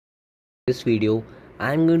This video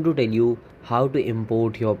I'm going to tell you how to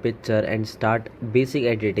import your picture and start basic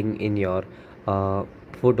editing in your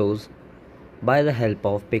photos by the help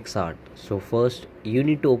of Picsart. So first you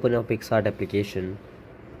need to open your Picsart application,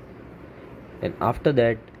 and after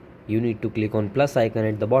that you need to click on plus icon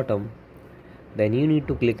at the bottom. Then you need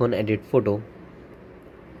to click on edit photo,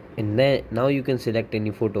 and then now you can select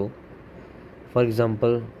any photo. For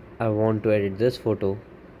example, I want to edit this photo.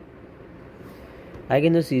 I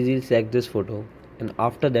can just easily select this photo, and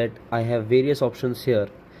after that I have various options here,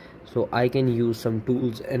 so I can use some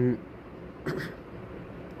tools and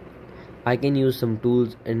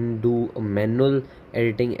do a manual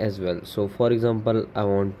editing as well. So for example, I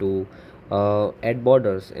want to add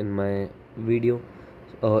borders in my video,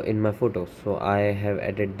 in my photo, so I have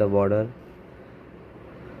added the border.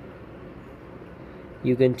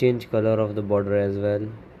 You can change color of the border as well.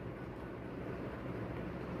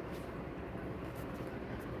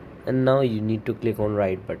 And now you need to click on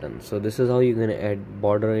right button. So this is how you can add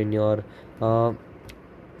border in your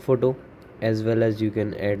photo, as well as you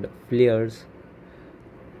can add flares.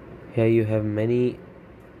 Here you have many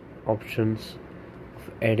options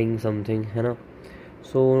of adding something,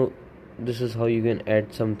 so this is how you can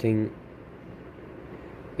add something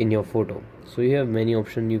in your photo. So you have many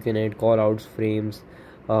options. You can add call outs, frames,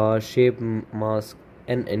 shape, mask,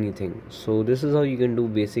 and anything. So this is how you can do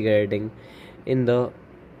basic editing in the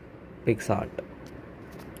Picsart.